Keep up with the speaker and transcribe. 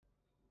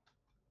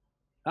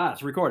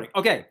It's recording.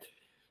 Okay.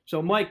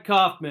 So Mike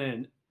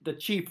Kaufman, the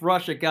chief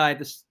Russia guy at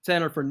the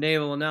Center for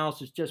Naval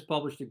Analysis, just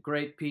published a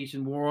great piece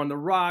in War on the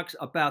Rocks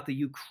about the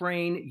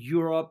Ukraine,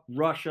 Europe,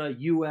 Russia,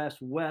 US,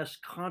 West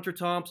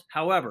contretemps.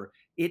 However,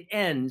 it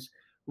ends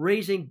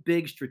raising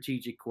big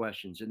strategic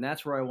questions. And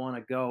that's where I want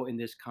to go in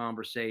this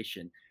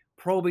conversation,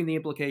 probing the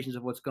implications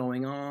of what's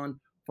going on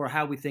for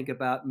how we think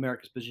about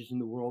America's position in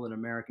the world and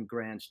American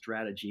grand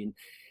strategy. And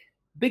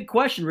big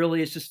question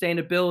really is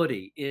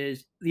sustainability.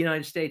 Is the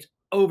United States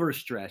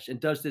overstretched? And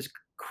does this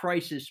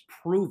crisis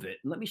prove it?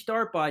 And let me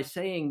start by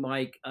saying,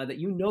 Mike, that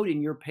you note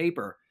in your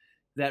paper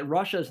that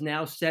Russia is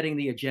now setting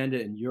the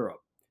agenda in Europe.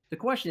 The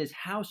question is,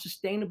 how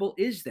sustainable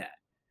is that?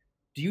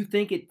 Do you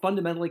think it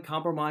fundamentally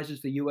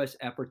compromises the US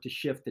effort to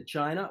shift to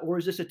China, or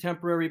is this a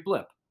temporary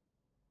blip?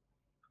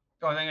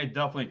 Oh, I think it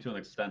definitely, to an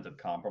extent, it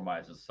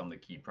compromises some of the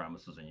key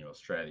premises in U.S.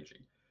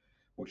 strategy,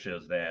 which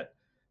is that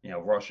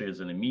Russia is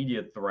an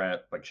immediate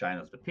threat, but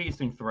China is the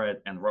pacing threat,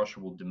 and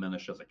Russia will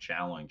diminish as a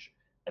challenge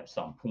at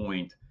some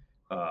point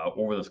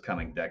over this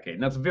coming decade.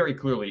 And that's very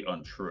clearly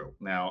untrue.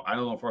 Now, I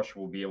don't know if Russia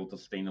will be able to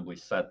sustainably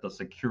set the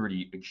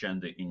security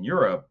agenda in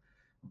Europe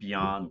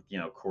beyond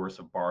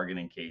coercive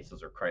bargaining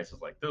cases or crises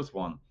like this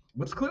one,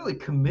 but it's clearly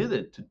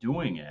committed to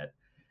doing it.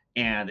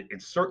 And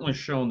it's certainly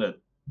shown that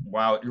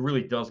while it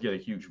really does get a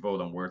huge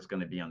vote on where it's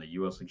going to be on the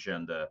U.S.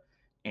 agenda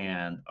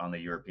and on the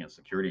European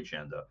security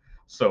agenda.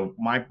 So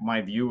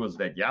my view is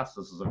that yes,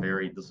 this is a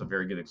very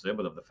good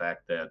exhibit of the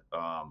fact that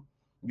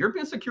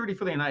European security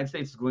for the United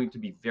States is going to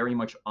be very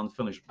much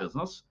unfinished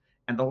business,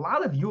 and a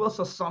lot of U.S.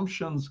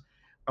 assumptions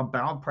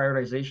about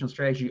prioritization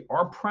strategy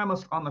are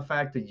premised on the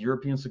fact that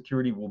European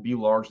security will be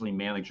largely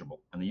manageable,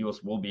 and the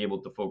U.S. will be able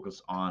to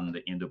focus on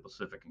the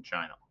Indo-Pacific and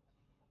China.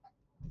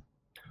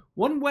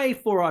 One way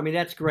for, I mean,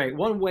 that's great.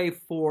 One way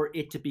for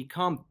it to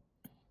become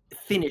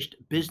finished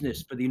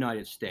business for the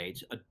United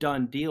States, a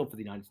done deal for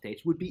the United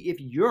States, would be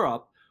if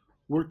Europe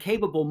were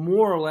capable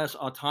more or less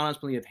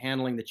autonomously of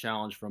handling the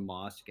challenge from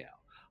Moscow.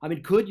 I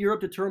mean, could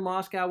Europe deter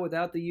Moscow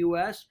without the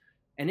US?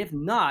 And if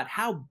not,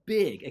 how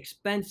big,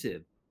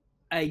 expensive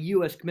a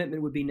US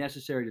commitment would be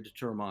necessary to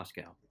deter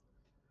Moscow?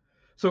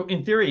 So,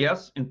 in theory,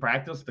 yes. In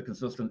practice, the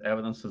consistent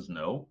evidence is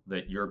no,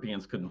 that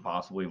Europeans couldn't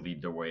possibly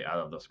lead their way out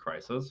of this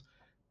crisis.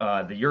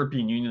 The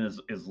European Union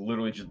is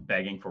literally just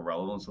begging for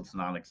relevance. It's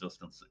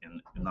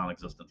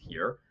non-existent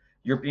here.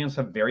 Europeans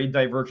have very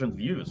divergent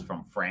views,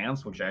 from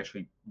France, which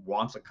actually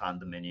wants a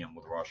condominium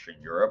with Russia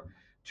in Europe,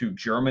 to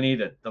Germany,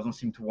 that doesn't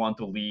seem to want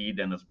to lead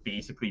and is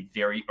basically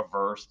very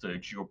averse to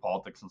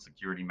geopolitics and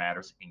security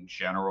matters in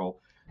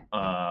general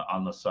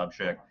on the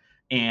subject,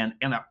 and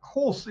a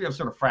whole series of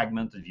sort of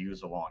fragmented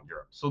views along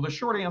Europe. So the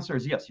short answer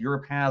is yes,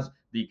 Europe has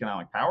the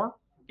economic power.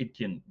 It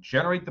can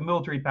generate the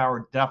military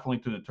power, definitely,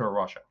 to deter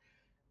Russia,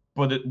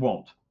 but it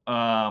won't.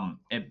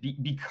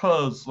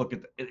 Because, look,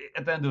 at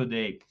the end of the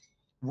day,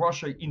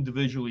 Russia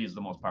individually is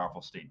the most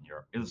powerful state in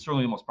Europe. It is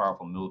certainly the most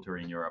powerful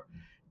military in Europe.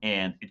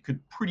 And it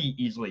could pretty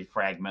easily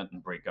fragment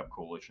and break up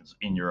coalitions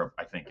in Europe,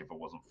 I think, if it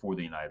wasn't for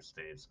the United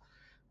States.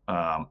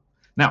 Um,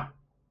 Now,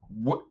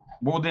 what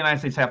would the United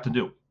States have to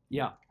do?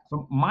 Yeah.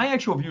 So my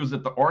actual view is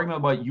that the argument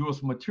about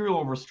U.S.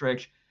 material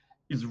overstretch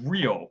is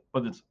real,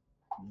 but it's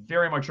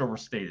very much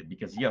overstated,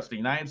 because yes, the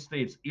United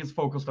States is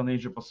focused on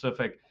Asia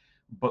Pacific,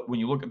 but when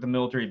you look at the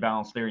military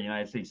balance there, the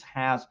United States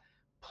has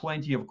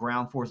plenty of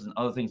ground forces and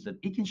other things that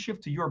it can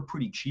shift to Europe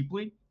pretty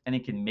cheaply, and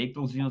it can make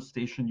those units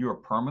stationed in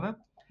Europe permanent.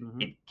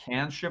 Mhm. It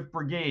can shift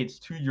brigades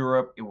to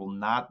Europe. It will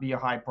not be a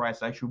high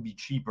price. Actually, will be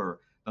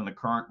cheaper than the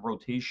current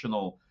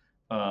rotational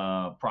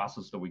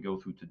process that we go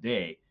through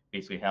today.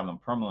 Basically, have them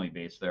permanently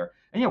based there.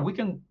 And yeah, we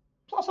can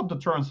plus up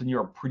deterrence in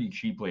Europe pretty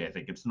cheaply. I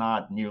think it's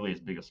not nearly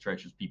as big a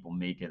stretch as people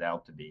make it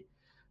out to be.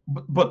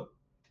 But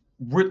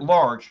writ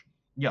large,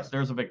 yes,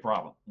 there's a big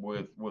problem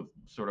with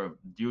sort of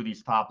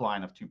DoD's top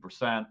line of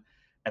 2%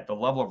 at the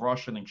level of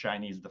Russian and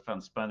Chinese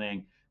defense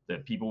spending.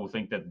 That people will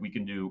think that we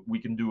can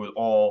do it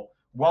all,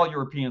 while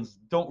Europeans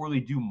don't really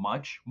do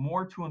much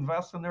more to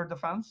invest in their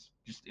defense,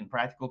 just in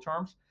practical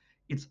terms.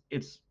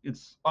 It's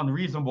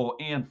unreasonable,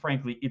 and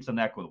frankly, it's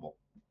inequitable.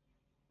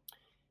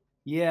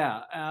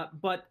 Yeah,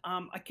 but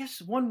I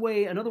guess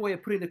another way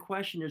of putting the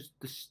question is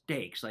the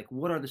stakes. Like,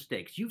 what are the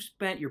stakes? You've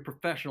spent your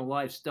professional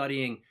life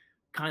studying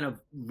kind of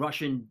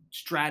Russian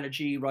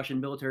strategy, Russian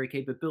military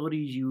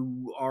capabilities.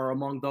 You are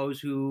among those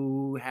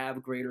who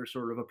have greater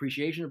sort of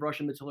appreciation of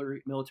Russian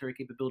military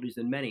capabilities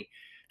than many.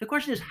 The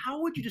question is, how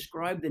would you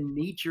describe the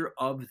nature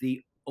of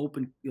the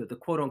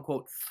quote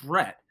unquote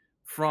threat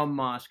from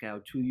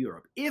Moscow to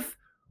Europe? If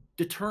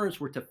deterrence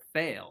were to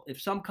fail,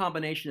 if some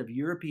combination of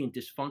European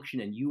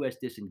dysfunction and US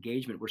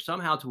disengagement were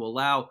somehow to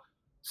allow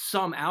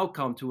some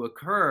outcome to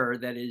occur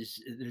that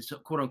is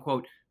quote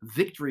unquote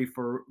victory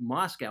for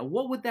Moscow,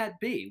 what would that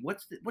be?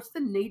 What's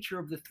the nature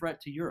of the threat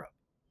to Europe?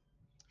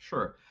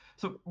 Sure.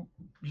 So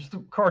just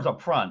the cards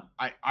up front,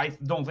 I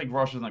don't think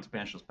Russia's an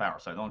expansionist power.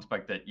 So I don't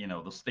expect that,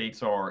 the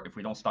stakes are, if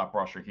we don't stop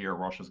Russia here,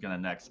 Russia's going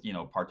to next,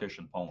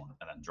 partition Poland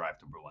and then drive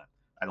to Berlin.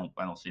 I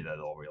don't see that at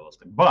all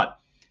realistic. But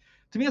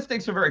to me, the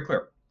stakes are very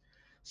clear.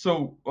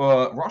 So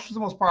Russia's the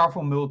most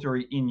powerful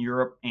military in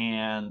Europe,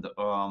 and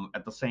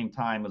at the same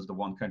time as the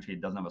one country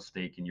that doesn't have a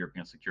stake in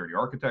European security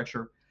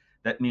architecture.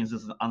 That means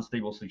this is an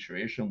unstable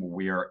situation where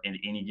we are at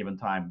any given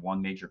time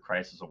one major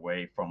crisis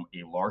away from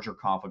a larger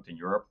conflict in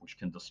Europe, which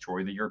can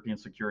destroy the European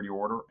security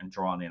order and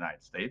draw on the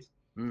United States.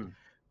 Mm.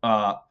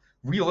 Uh,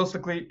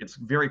 Realistically, it's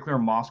very clear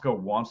Moscow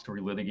wants to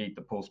relitigate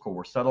the post-Cold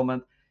War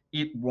settlement.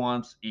 It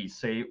wants a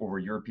say over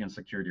European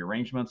security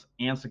arrangements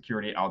and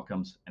security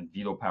outcomes and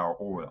veto power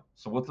over them.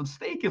 So what's at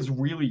stake is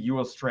really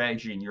U.S.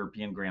 strategy and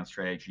European grand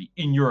strategy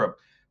in Europe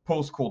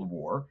post-Cold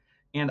War.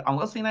 And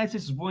unless the United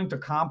States is willing to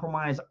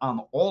compromise on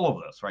all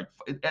of this, right,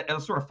 at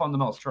a sort of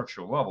fundamental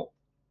structural level,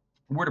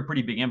 we're at a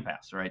pretty big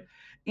impasse, right?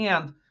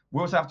 And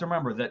we also have to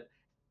remember that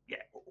yeah,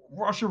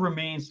 Russia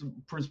remains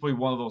principally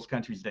one of those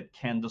countries that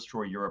can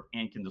destroy Europe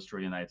and can destroy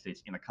the United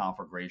States in a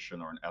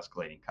conflagration or an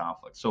escalating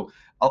conflict. So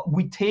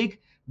we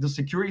take the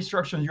security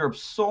structure in Europe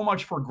so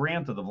much for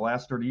granted of the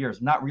last 30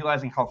 years, not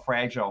realizing how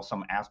fragile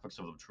some aspects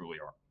of them truly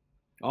are.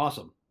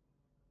 Awesome.